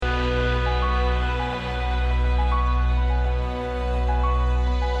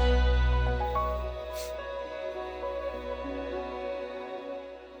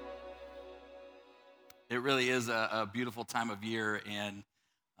It really is a beautiful time of year, and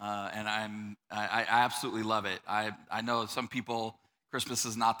I absolutely love it. I know some people Christmas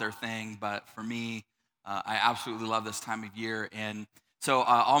is not their thing, but for me, I absolutely love this time of year. And so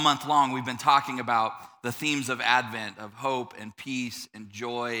all month long, we've been talking about the themes of Advent, of hope and peace and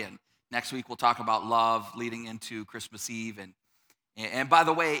joy. And next week we'll talk about love, leading into Christmas Eve. And by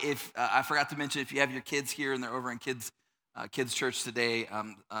the way, if I forgot to mention, if you have your kids here and they're over in kids church today,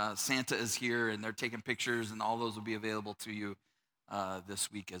 Santa is here and they're taking pictures, and all those will be available to you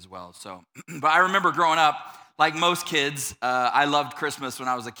this week as well. So, but I remember growing up, like most kids, I loved Christmas when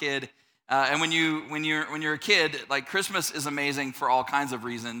I was a kid. And when you're a kid, like Christmas is amazing for all kinds of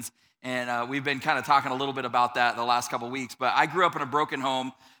reasons. And we've been kind of talking a little bit about that the last couple of weeks. But I grew up in a broken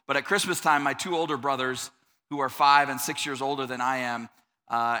home. But at Christmas time, my two older brothers, who are 5 and 6 years older than I am,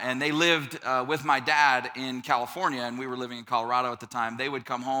 and they lived with my dad in California, and we were living in Colorado at the time. They would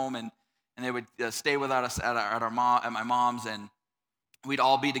come home and they would stay with us at my mom's, and we'd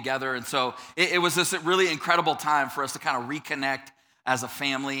all be together. And so it was this really incredible time for us to kind of reconnect as a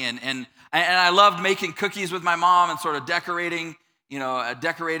family. And I loved making cookies with my mom and sort of decorating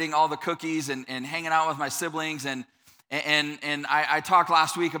all the cookies and hanging out with my siblings. And I talked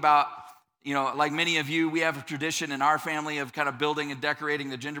last week about, like many of you, we have a tradition in our family of kind of building and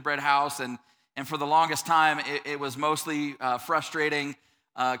decorating the gingerbread house. And for the longest time, it was mostly frustrating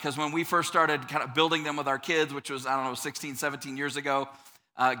because when we first started kind of building them with our kids, which was, 16, 17 years ago,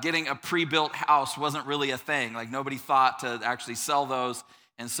 getting a pre-built house wasn't really a thing. Like nobody thought to actually sell those.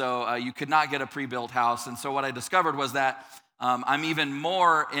 And so you could not get a pre-built house. And so what I discovered was that I'm even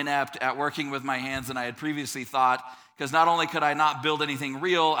more inept at working with my hands than I had previously thought, because not only could I not build anything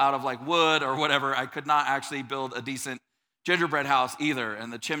real out of like wood or whatever, I could not actually build a decent gingerbread house either.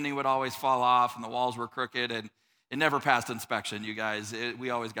 And the chimney would always fall off and the walls were crooked, and it never passed inspection, you guys. We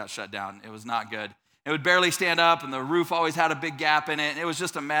always got shut down. It was not good. It would barely stand up, and the roof always had a big gap in it, and it was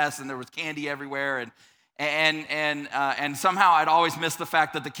just a mess, and there was candy everywhere, and somehow I'd always miss the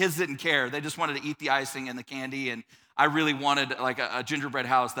fact that the kids didn't care. They just wanted to eat the icing and the candy, and I really wanted like a gingerbread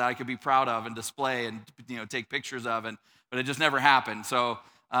house that I could be proud of and display and take pictures of, but it just never happened. So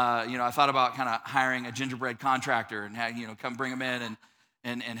I thought about kind of hiring a gingerbread contractor and come bring them in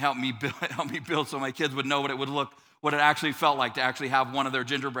and help me build so my kids would know what it actually felt like to actually have one of their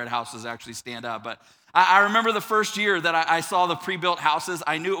gingerbread houses actually stand up. But I remember the first year that I saw the pre-built houses,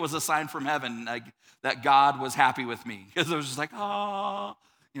 I knew it was a sign from heaven, like, that God was happy with me, because it was just like, oh,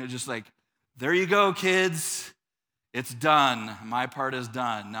 just like, there you go, kids. It's done. My part is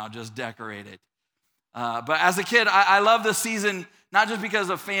done. Now just decorate it. But as a kid, I love this season, not just because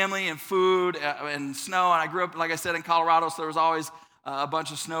of family and food and snow. And I grew up, like I said, in Colorado, so there was always a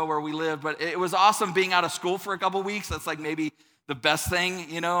bunch of snow where we lived. But it was awesome being out of school for a couple weeks. That's like maybe the best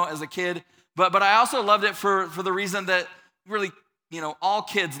thing, as a kid. But I also loved it for the reason that really, all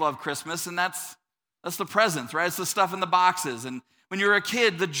kids love Christmas, and that's the presents, right? It's the stuff in the boxes. And when you're a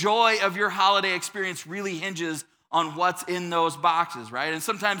kid, the joy of your holiday experience really hinges on what's in those boxes, right? And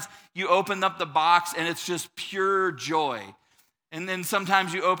sometimes you open up the box and it's just pure joy. And then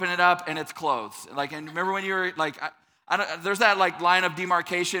sometimes you open it up and it's clothes. And remember when you were like, there's that like line of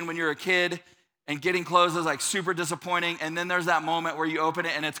demarcation when you're a kid and getting clothes is like super disappointing. And then there's that moment where you open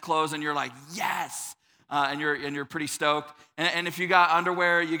it and it's clothes and you're like, yes. And you're pretty stoked. And if you got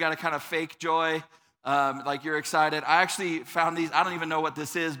underwear, you got a kind of fake joy, like you're excited. I actually found these. I don't even know what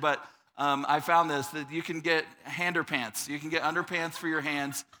this is, but I found this, that you can get underpants. You can get underpants for your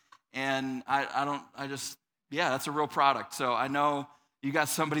hands. And that's a real product. So I know you got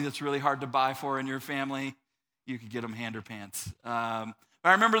somebody that's really hard to buy for in your family. You could get them underpants. I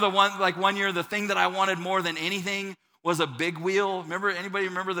remember one year, the thing that I wanted more than anything was a big wheel. Anybody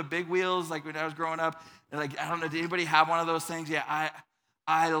remember the big wheels? Like when I was growing up, like, I don't know, did anybody have one of those things? Yeah,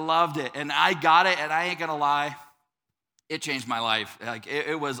 I loved it. And I got it, and I ain't gonna lie, it changed my life. Like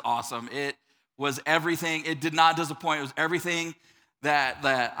it was awesome. It was everything. It did not disappoint. It was everything that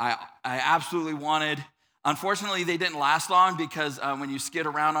I absolutely wanted. Unfortunately, they didn't last long because when you skid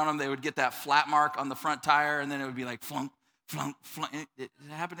around on them, they would get that flat mark on the front tire, and then it would be like flunk, flunk, flunk. Did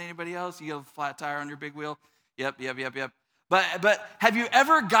it happen to anybody else? You get a flat tire on your big wheel? Yep. But have you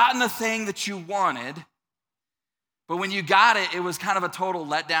ever gotten the thing that you wanted, but when you got it, it was kind of a total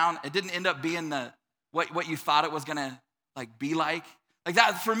letdown? It didn't end up being what you thought it was gonna be like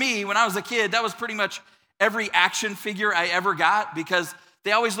that. For me, when I was a kid, that was pretty much every action figure I ever got, because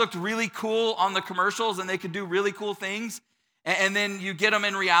they always looked really cool on the commercials and they could do really cool things. And then you get them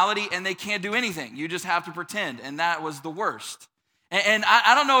in reality and they can't do anything. You just have to pretend. And that was the worst. And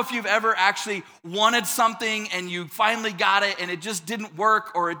I don't know if you've ever actually wanted something and you finally got it and it just didn't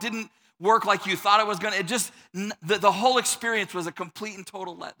work, or it didn't work like you thought it was going to. It just, the whole experience was a complete and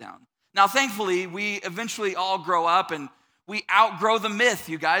total letdown. Now, thankfully, we eventually all grow up and we outgrow the myth,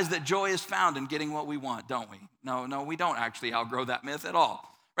 you guys, that joy is found in getting what we want, don't we? No, we don't actually outgrow that myth at all,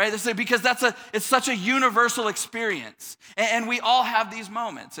 right? Because it's such a universal experience. And we all have these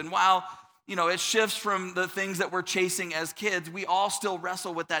moments. And while, it shifts from the things that we're chasing as kids, we all still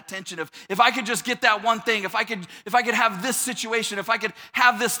wrestle with that tension of, if I could just get that one thing, if I could have this situation, if I could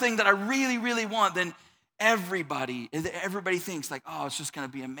have this thing that I really, really want, then everybody thinks like, oh, it's just going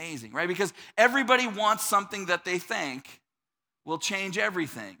to be amazing, right? Because everybody wants something that they think will change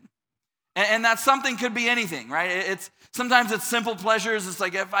everything. And that something could be anything, right? Sometimes it's simple pleasures. It's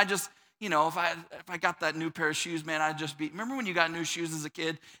like, if I just, if I got that new pair of shoes, man, I'd just be, remember when you got new shoes as a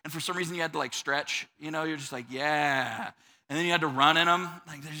kid and for some reason you had to like stretch, you're just like, yeah. And then you had to run in them.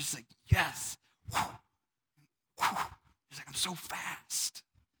 Like, they're just like, yes. Whew. Whew. It's like, I'm so fast.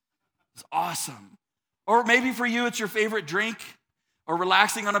 It's awesome. Or maybe for you, it's your favorite drink, or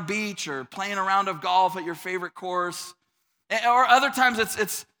relaxing on a beach, or playing a round of golf at your favorite course. Or other times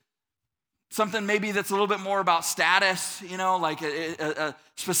it's something maybe that's a little bit more about status, like a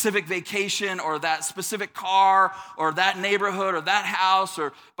specific vacation, or that specific car, or that neighborhood, or that house,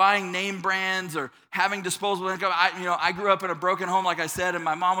 or buying name brands, or having disposable income. I grew up in a broken home, like I said, and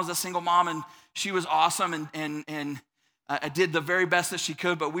my mom was a single mom, and she was awesome, and I did the very best that she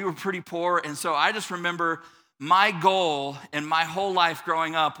could, but we were pretty poor. And so I just remember my goal in my whole life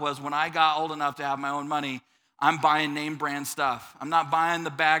growing up was, when I got old enough to have my own money, I'm buying name brand stuff. I'm not buying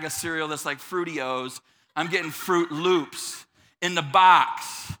the bag of cereal that's like Fruity-O's. I'm getting Fruit Loops in the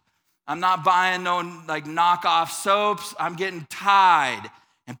box. I'm not buying no like knockoff soaps. I'm getting Tide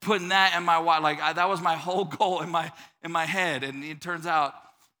and putting that in my water. That was my whole goal in my head. And it turns out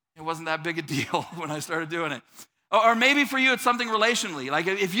it wasn't that big a deal when I started doing it. Or maybe for you, it's something relationally. Like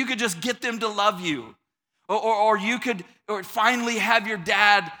if you could just get them to love you, or you could finally have your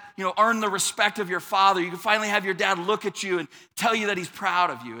dad, earn the respect of your father. You can finally have your dad look at you and tell you that he's proud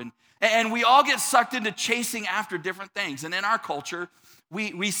of you. And we all get sucked into chasing after different things. And in our culture,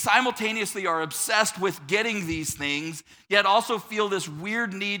 we simultaneously are obsessed with getting these things, yet also feel this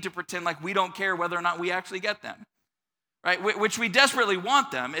weird need to pretend like we don't care whether or not we actually get them, right? Which we desperately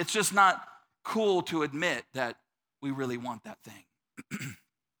want them. It's just not cool to admit that we really want that thing.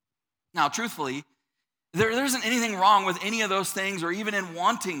 Now, truthfully, there isn't anything wrong with any of those things, or even in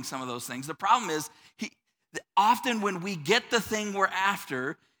wanting some of those things. The problem is, often when we get the thing we're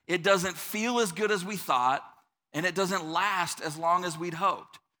after, it doesn't feel as good as we thought, and it doesn't last as long as we'd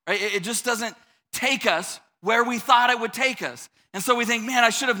hoped. Right? It just doesn't take us where we thought it would take us. And so we think, man, I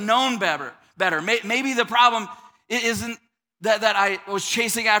should have known better. Maybe the problem isn't that I was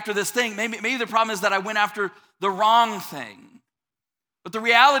chasing after this thing. Maybe the problem is that I went after the wrong thing. But the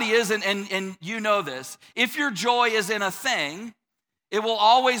reality is, and you know this, if your joy is in a thing, it will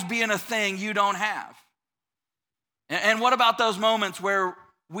always be in a thing you don't have. And what about those moments where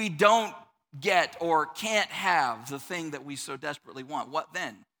we don't get or can't have the thing that we so desperately want? What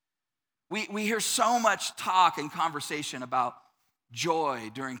then? We hear so much talk and conversation about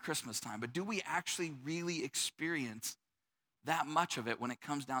joy during Christmas time, but do we actually really experience that much of it when it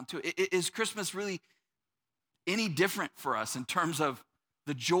comes down to it? Is Christmas really any different for us in terms of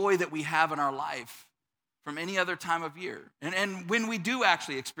the joy that we have in our life from any other time of year? And when we do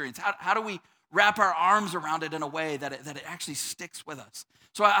actually experience, how do we wrap our arms around it in a way that it actually sticks with us?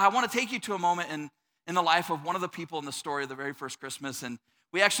 So I want to take you to a moment in the life of one of the people in the story of the very first Christmas. And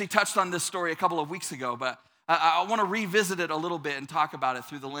we actually touched on this story a couple of weeks ago, but I want to revisit it a little bit and talk about it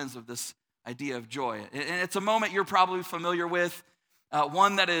through the lens of this idea of joy. And it's a moment you're probably familiar with,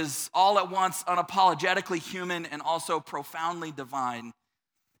 one that is all at once unapologetically human and also profoundly divine,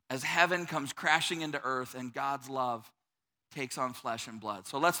 as heaven comes crashing into earth and God's love takes on flesh and blood.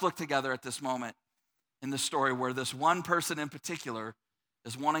 So let's look together at this moment in the story where this one person in particular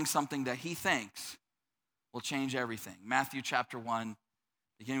is wanting something that he thinks will change everything. Matthew chapter 1,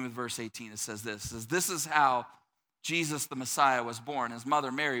 beginning with verse 18, it says this. It says, "This is how Jesus the Messiah was born. His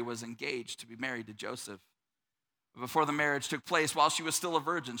mother Mary was engaged to be married to Joseph. But before the marriage took place, while she was still a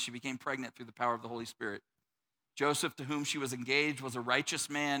virgin, she became pregnant through the power of the Holy Spirit. Joseph, to whom she was engaged, was a righteous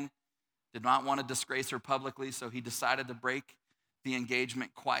man, did not want to disgrace her publicly, so he decided to break the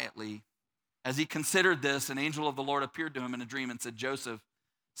engagement quietly. As he considered this, an angel of the Lord appeared to him in a dream and said, 'Joseph,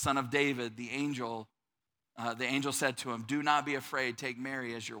 son of David,' the angel said to him, 'Do not be afraid, take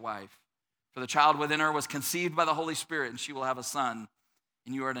Mary as your wife. For the child within her was conceived by the Holy Spirit, and she will have a son,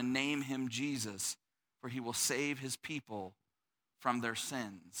 and you are to name him Jesus, for he will save his people from their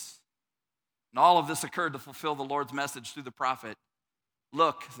sins.' And all of this occurred to fulfill the Lord's message through the prophet.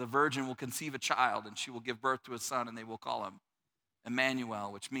 Look, the virgin will conceive a child, and she will give birth to a son, and they will call him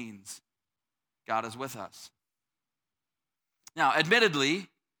Emmanuel, which means God is with us. Now, admittedly,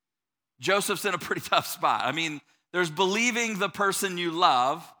 Joseph's in a pretty tough spot. I mean, there's believing the person you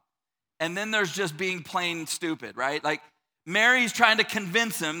love, and then there's just being plain stupid, right? Like, Mary's trying to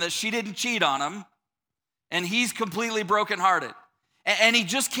convince him that she didn't cheat on him, and he's completely brokenhearted. And he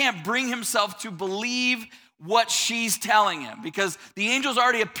just can't bring himself to believe what she's telling him, because the angels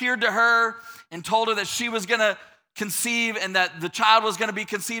already appeared to her and told her that she was going to conceive and that the child was going to be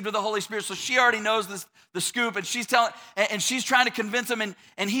conceived of the Holy Spirit. So she already knows the scoop, and she's trying to convince him,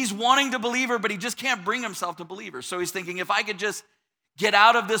 and he's wanting to believe her, but he just can't bring himself to believe her. So he's thinking, if I could just get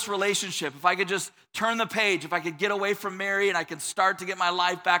out of this relationship, if I could just turn the page, if I could get away from Mary and I could start to get my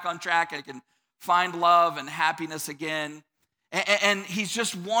life back on track, I can find love and happiness again. And he's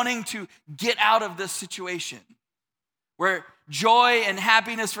just wanting to get out of this situation where joy and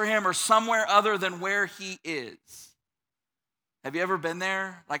happiness for him are somewhere other than where he is. Have you ever been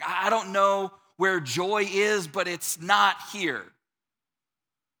there? Like, I don't know where joy is, but it's not here.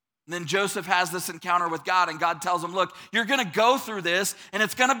 And then Joseph has this encounter with God, and God tells him, look, you're going to go through this, and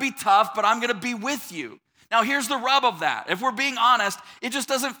it's going to be tough, but I'm going to be with you. Now, here's the rub of that. If we're being honest, it just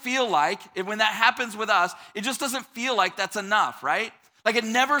doesn't feel like, when that happens with us, it just doesn't feel like that's enough, right? Like, it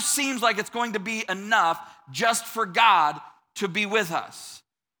never seems like it's going to be enough just for God to be with us.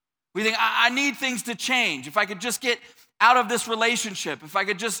 We think, I need things to change. If I could just get out of this relationship, if I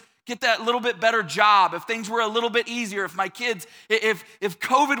could just get that little bit better job, if things were a little bit easier, if my kids, if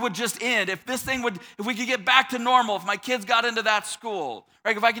COVID would just end, if we could get back to normal, if my kids got into that school,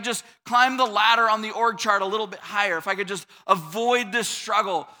 right? If I could just climb the ladder on the org chart a little bit higher, if I could just avoid this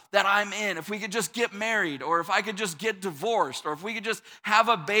struggle that I'm in, if we could just get married, or if I could just get divorced, or if we could just have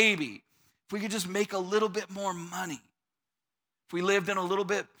a baby, if we could just make a little bit more money, if we lived in a little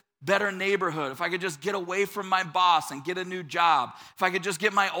bit better neighborhood, if I could just get away from my boss and get a new job, if I could just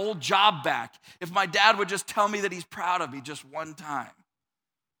get my old job back, if my dad would just tell me that he's proud of me just one time.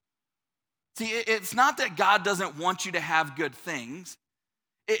 See, it's not that God doesn't want you to have good things.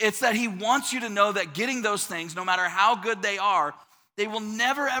 It's that he wants you to know that getting those things, no matter how good they are, they will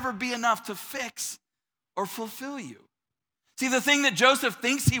never ever be enough to fix or fulfill you. See, the thing that Joseph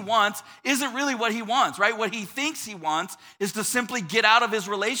thinks he wants isn't really what he wants, right? What he thinks he wants is to simply get out of his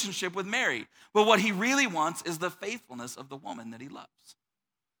relationship with Mary. But what he really wants is the faithfulness of the woman that he loves.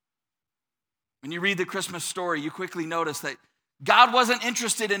 When you read the Christmas story, you quickly notice that God wasn't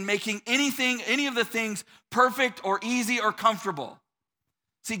interested in making any of the things perfect or easy or comfortable.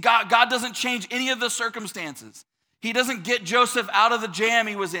 See, God doesn't change any of the circumstances. He doesn't get Joseph out of the jam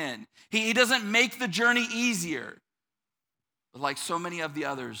he was in. He doesn't make the journey easier. But like so many of the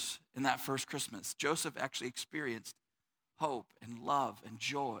others in that first Christmas, Joseph actually experienced hope and love and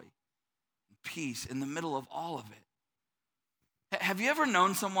joy and peace in the middle of all of it. Have you ever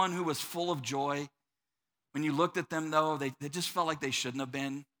known someone who was full of joy? When you looked at them, though, they just felt like they shouldn't have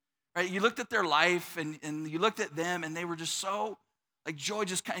been, right? You looked at their life and you looked at them and they were just so, like joy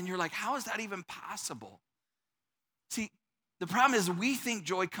just, and you're like, how is that even possible? See, the problem is we think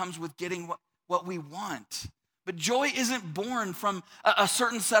joy comes with getting what we want. But joy isn't born from a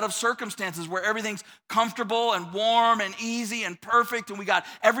certain set of circumstances where everything's comfortable and warm and easy and perfect and we got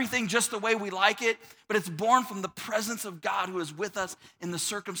everything just the way we like it. But it's born from the presence of God who is with us in the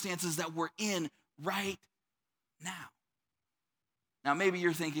circumstances that we're in right now. Now, maybe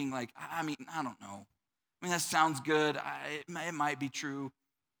you're thinking like, I don't know. I mean, that sounds good. It might be true.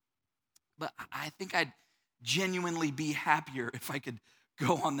 But I think I'd genuinely be happier if I could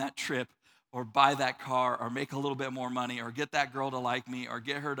go on that trip or buy that car, or make a little bit more money, or get that girl to like me, or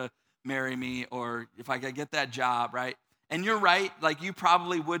get her to marry me, or if I could get that job, right? And you're right, like you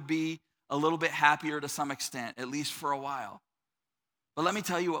probably would be a little bit happier to some extent, at least for a while. But let me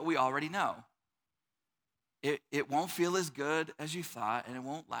tell you what we already know. It won't feel as good as you thought, and it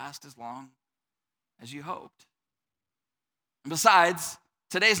won't last as long as you hoped. And besides,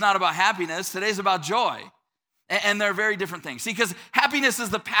 today's not about happiness, today's about joy. And they're very different things. See, because happiness is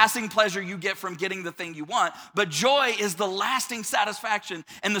the passing pleasure you get from getting the thing you want, but joy is the lasting satisfaction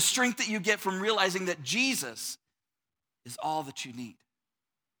and the strength that you get from realizing that Jesus is all that you need.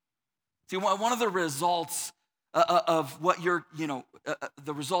 See, one of the results of what you're,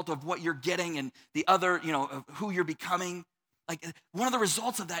 the result of what you're getting and the other, of who you're becoming, like one of the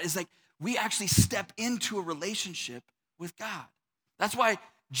results of that is like we actually step into a relationship with God. That's why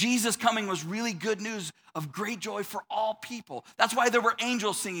Jesus coming was really good news of great joy for all people. That's why there were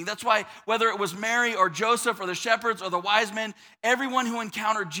angels singing. That's why whether it was Mary or Joseph or the shepherds or the wise men, everyone who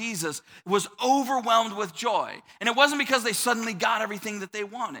encountered Jesus was overwhelmed with joy. And it wasn't because they suddenly got everything that they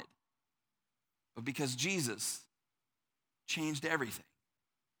wanted, but because Jesus changed everything.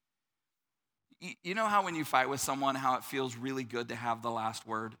 You know how when you fight with someone, how it feels really good to have the last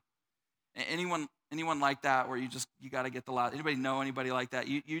word? Anyone like that, where you got to get the last? Anybody know anybody like that?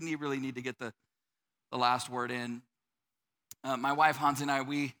 You really need to get the last word in. My wife Hansi and I,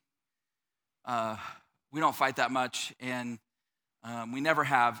 we don't fight that much, and we never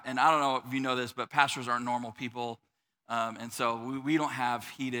have. And I don't know if you know this, but pastors aren't normal people, and so we don't have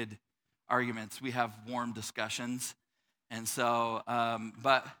heated arguments. We have warm discussions, and so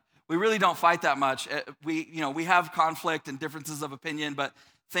but we really don't fight that much. We have conflict and differences of opinion, but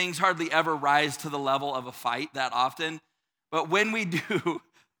things hardly ever rise to the level of a fight that often. But when we do,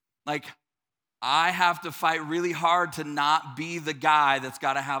 I have to fight really hard to not be the guy that's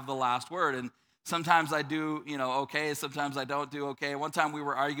got to have the last word. And sometimes I do, okay. Sometimes I don't do okay. One time we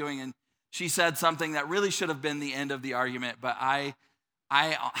were arguing and she said something that really should have been the end of the argument, but I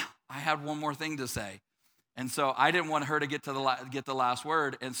had one more thing to say. And so I didn't want her to get the last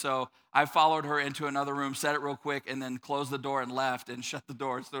word. And so I followed her into another room, said it real quick, and then closed the door and left and shut the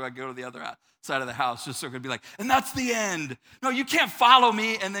door so I could go to the other side of the house just so it could be like, and that's the end. No, you can't follow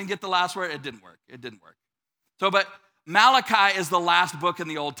me and then get the last word. It didn't work. So, but Malachi is the last book in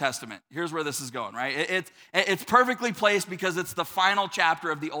the Old Testament. Here's where this is going, right? It's perfectly placed because it's the final chapter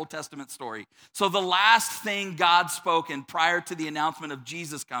of the Old Testament story. So the last thing God spoken prior to the announcement of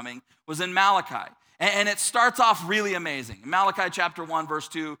Jesus coming was in Malachi. And it starts off really amazing. In Malachi chapter 1, verse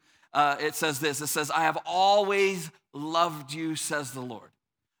 2, it says this. It says, I have always loved you, says the Lord.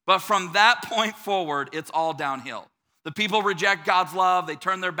 But from that point forward, it's all downhill. The people reject God's love. They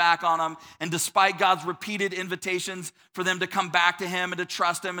turn their back on him. And despite God's repeated invitations for them to come back to him and to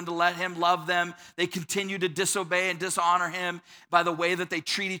trust him and to let him love them, they continue to disobey and dishonor him by the way that they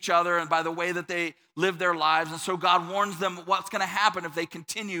treat each other and by the way that they live their lives. And so God warns them what's going to happen if they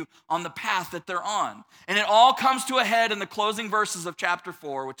continue on the path that they're on. And it all comes to a head in the closing verses of chapter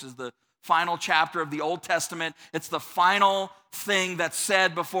 4, which is the final chapter of the Old Testament. It's the final thing that's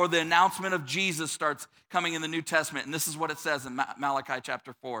said before the announcement of Jesus starts coming in the New Testament. And this is what it says in Malachi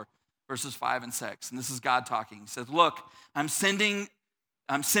chapter 4, verses 5 and 6. And this is God talking. He says, look, I'm sending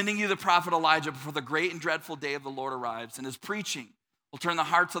you the prophet Elijah before the great and dreadful day of the Lord arrives. And his preaching will turn the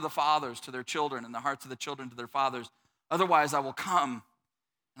hearts of the fathers to their children and the hearts of the children to their fathers. Otherwise, I will come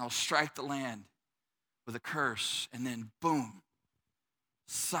and I'll strike the land with a curse. And then boom,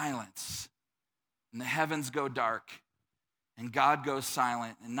 silence. And the heavens go dark. And God goes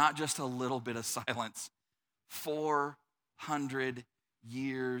silent. And not just a little bit of silence. 400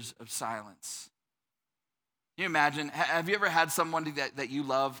 years of silence. Can you imagine? Have you ever had someone that you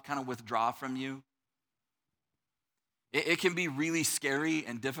love kind of withdraw from you? It can be really scary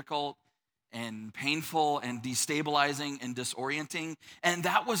and difficult and painful and destabilizing and disorienting. And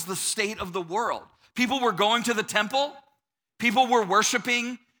that was the state of the world. People were going to the temple. People were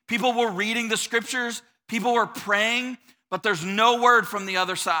worshiping. People were reading the scriptures. People were praying. But there's no word from the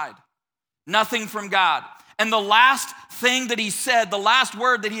other side. Nothing from God. And the last thing that he said, the last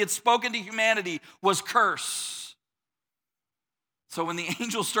word that he had spoken to humanity was curse. So when the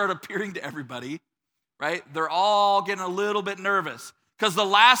angels start appearing to everybody, right, they're all getting a little bit nervous because the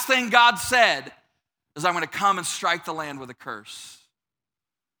last thing God said is, I'm going to come and strike the land with a curse.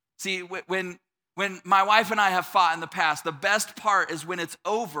 See, when my wife and I have fought in the past, the best part is when it's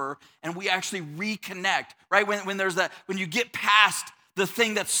over and we actually reconnect, right? When you get past the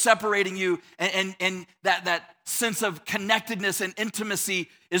thing that's separating you and that sense of connectedness and intimacy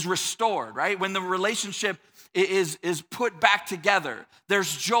is restored, right? When the relationship is put back together,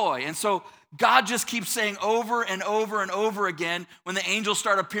 there's joy. And so God just keeps saying over and over and over again when the angels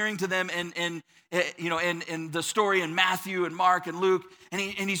start appearing to them in the story in Matthew and Mark and Luke, and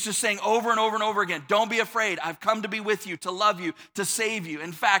he's just saying over and over and over again, don't be afraid. I've come to be with you, to love you, to save you.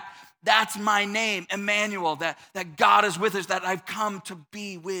 In fact, that's my name, Emmanuel, that God is with us, that I've come to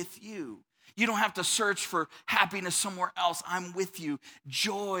be with you. You don't have to search for happiness somewhere else. I'm with you.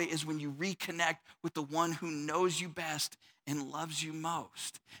 Joy is when you reconnect with the one who knows you best and loves you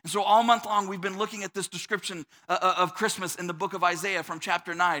most. And so all month long, we've been looking at this description of Christmas in the book of Isaiah from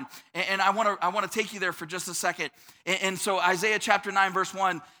chapter 9. And I want to take you there for just a second. And so Isaiah chapter 9, verse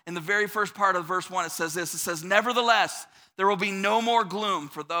 1, in the very first part of verse 1, it says this. It says, nevertheless, there will be no more gloom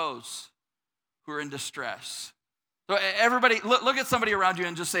for those who are in distress. So everybody, look at somebody around you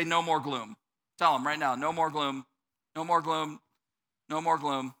and just say, no more gloom. Tell them right now, no more gloom, no more gloom, No more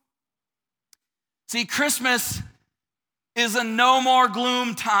gloom. See, Christmas is a no more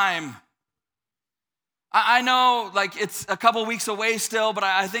gloom time. I know like it's a couple weeks away still, but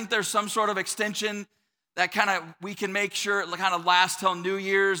I think there's some sort of extension that we can make sure it kind of lasts till New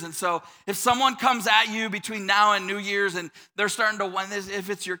Year's. And so if someone comes at you between now and New Year's and they're starting to whine, if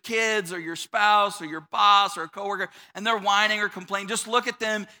it's your kids or your spouse or your boss or a coworker, and they're whining or complaining, just look at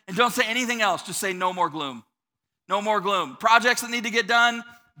them and don't say anything else. Just say no more gloom. No more gloom. Projects that need to get done,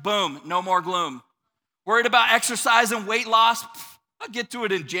 boom, no more gloom. Worried about exercise and weight loss, I'll get to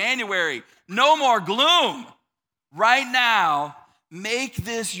it in January. No more gloom. Right now, make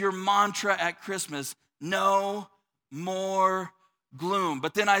this your mantra at Christmas. No more gloom.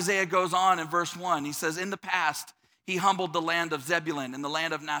 But then Isaiah goes on in verse 1. He says, in the past, he humbled the land of Zebulun and the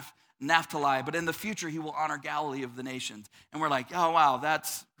land of Naphtali, but in the future, he will honor Galilee of the nations. And we're like, oh, wow,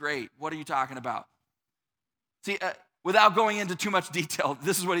 that's great. What are you talking about? See, without going into too much detail,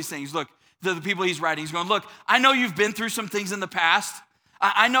 this is what he's saying. He's, look, the people he's writing, he's going, look, I know you've been through some things in the past.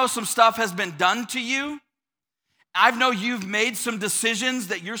 I know some stuff has been done to you. I know you've made some decisions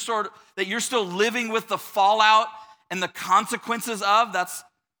that you're still living with the fallout and the consequences of. That's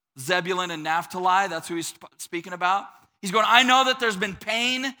Zebulun and Naphtali. That's who he's speaking about. He's going, I know that there's been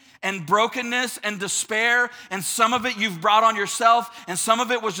pain and brokenness and despair, and some of it you've brought on yourself, and some of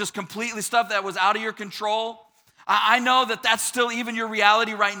it was just completely stuff that was out of your control. I know that that's still even your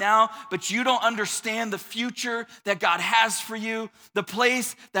reality right now, but you don't understand the future that God has for you. The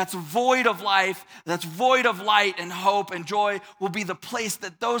place that's void of life, that's void of light and hope and joy will be the place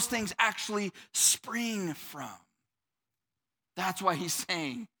that those things actually spring from. That's why he's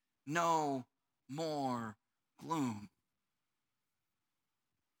saying, no more gloom.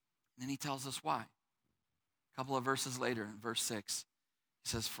 And then he tells us why. A couple of verses later, in verse 6, he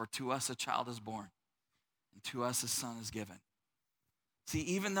says, for to us a child is born, and to us a son is given. See,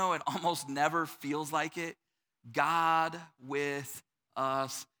 even though it almost never feels like it, God with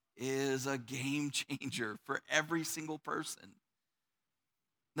us is a game changer for every single person.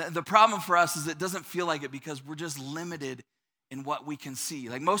 The problem for us is it doesn't feel like it because we're just limited in what we can see.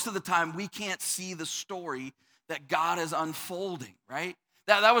 Like most of the time, we can't see the story that God is unfolding, right?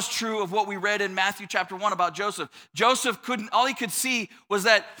 That was true of what we read in Matthew chapter 1 about Joseph. Joseph all he could see was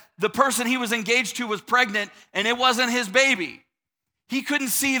that the person he was engaged to was pregnant and it wasn't his baby. He couldn't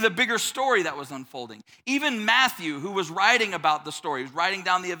see the bigger story that was unfolding. Even Matthew, who was writing about the story, was writing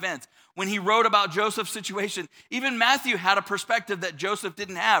down the events, when he wrote about Joseph's situation, even Matthew had a perspective that Joseph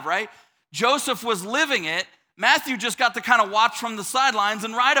didn't have, right? Joseph was living it. Matthew just got to kind of watch from the sidelines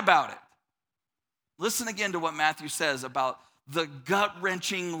and write about it. Listen again to what Matthew says about the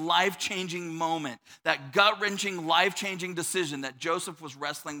gut-wrenching, life-changing moment, that gut-wrenching, life-changing decision that Joseph was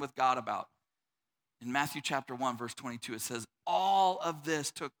wrestling with God about. In Matthew chapter 1, verse 22, it says, all of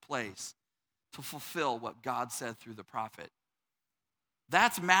this took place to fulfill what God said through the prophet.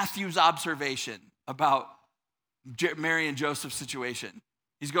 That's Matthew's observation about Mary and Joseph's situation.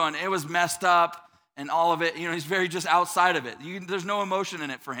 He's going, it was messed up and all of it, he's very just outside of it. There's no emotion in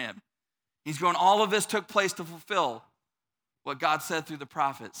it for him. He's going, all of this took place to fulfill what God said through the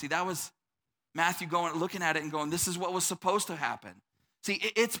prophet. See, that was Matthew looking at it and going, this is what was supposed to happen. See,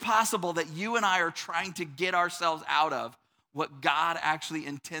 it's possible that you and I are trying to get ourselves out of what God actually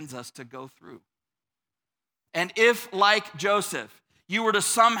intends us to go through. And if, like Joseph, you were to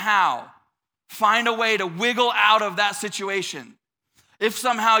somehow find a way to wiggle out of that situation, if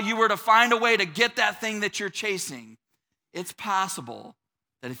somehow you were to find a way to get that thing that you're chasing, it's possible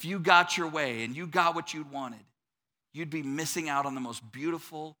that if you got your way and you got what you wanted, you'd be missing out on the most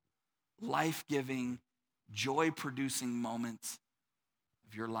beautiful, life-giving, joy-producing moments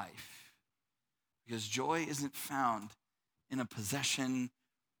of your life. Because joy isn't found in a possession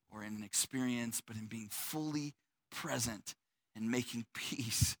or in an experience, but in being fully present and making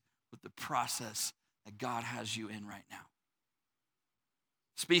peace with the process that God has you in right now.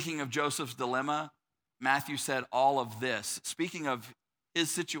 Speaking of Joseph's dilemma, Matthew said all of this. Speaking of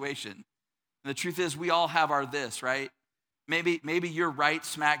his situation, the truth is we all have our this, right? Maybe you're right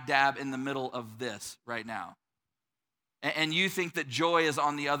smack dab in the middle of this right now. And you think that joy is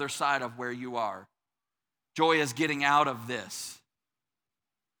on the other side of where you are. Joy is getting out of this.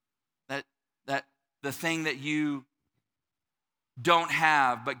 That the thing that you don't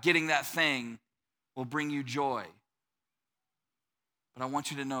have, but getting that thing will bring you joy. But I want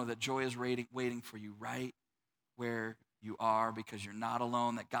you to know that joy is waiting for you right where you are, because you're not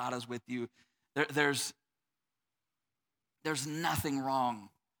alone, that God is with you. There's nothing wrong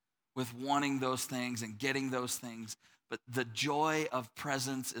with wanting those things and getting those things, but the joy of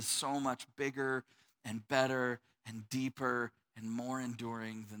presence is so much bigger and better and deeper and more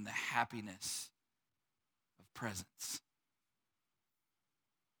enduring than the happiness of presents.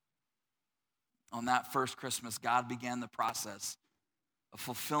 On that first Christmas, God began the process of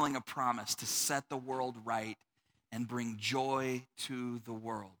fulfilling a promise to set the world right and bring joy to the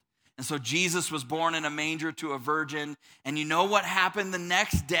world. And so Jesus was born in a manger to a virgin. And you know what happened the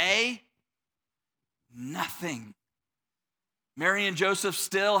next day? Nothing. Mary and Joseph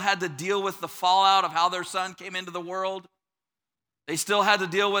still had to deal with the fallout of how their son came into the world. They still had to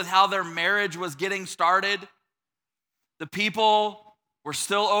deal with how their marriage was getting started. The people were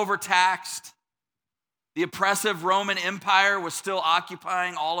still overtaxed. The oppressive Roman Empire was still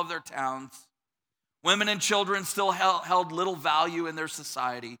occupying all of their towns. Women and children still held little value in their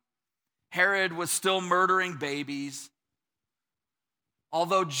society. Herod was still murdering babies.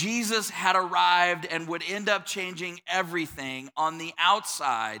 Although Jesus had arrived and would end up changing everything, on the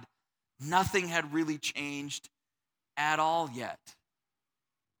outside, nothing had really changed at all yet.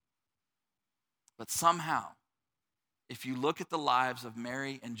 But somehow, if you look at the lives of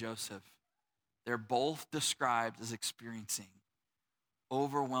Mary and Joseph, they're both described as experiencing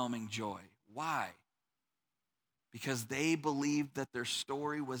overwhelming joy. Why? Because they believed that their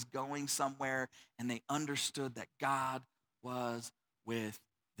story was going somewhere and they understood that God was with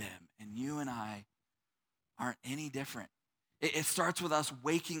them. And you and I aren't any different. It starts with us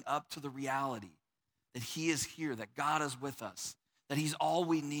waking up to the reality that He is here, that God is with us, that He's all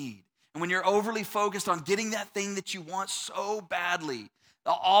we need. And when you're overly focused on getting that thing that you want so badly,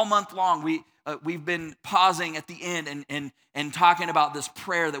 all month long, we've been pausing at the end and talking about this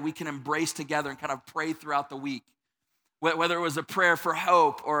prayer that we can embrace together and kind of pray throughout the week. Whether it was a prayer for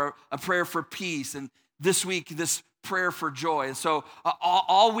hope or a prayer for peace, and this week, this prayer for joy. And so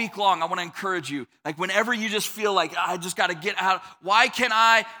all week long, I want to encourage you, like whenever you just feel like, I just got to get out. Why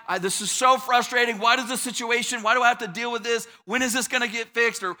can't this is so frustrating. Why does this situation, why do I have to deal with this? When is this going to get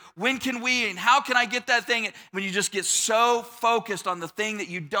fixed? Or when can we, and how can I get that thing? When you just get so focused on the thing that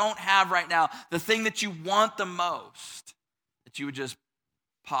you don't have right now, the thing that you want the most, that you would just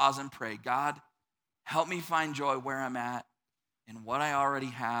pause and pray, God, help me find joy where I'm at and what I already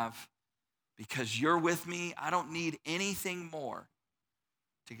have. Because you're with me, I don't need anything more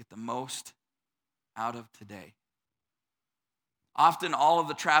to get the most out of today. Often, all of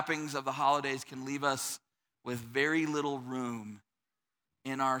the trappings of the holidays can leave us with very little room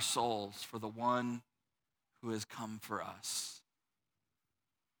in our souls for the one who has come for us.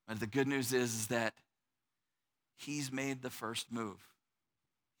 But the good news is that He's made the first move.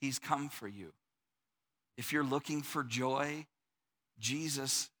 He's come for you. If you're looking for joy,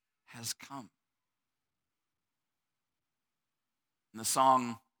 Jesus has come. And the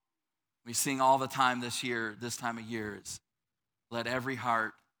song we sing all the time this time of year is, let every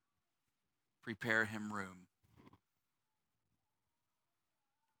heart prepare Him room.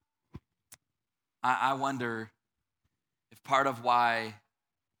 I wonder if part of why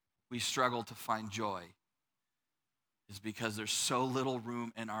we struggle to find joy is because there's so little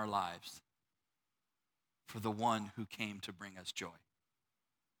room in our lives for the one who came to bring us joy.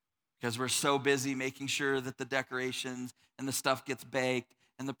 Because we're so busy making sure that the decorations and the stuff gets baked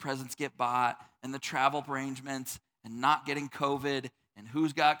and the presents get bought and the travel arrangements and not getting COVID and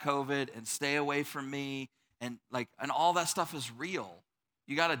who's got COVID and stay away from me and all that stuff is real.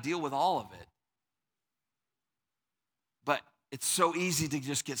 You got to deal with all of it. But it's so easy to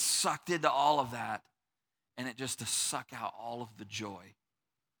just get sucked into all of that and it just to suck out all of the joy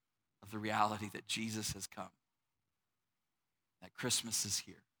of the reality that Jesus has come, that Christmas is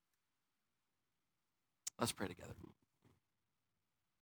here. Let's pray together.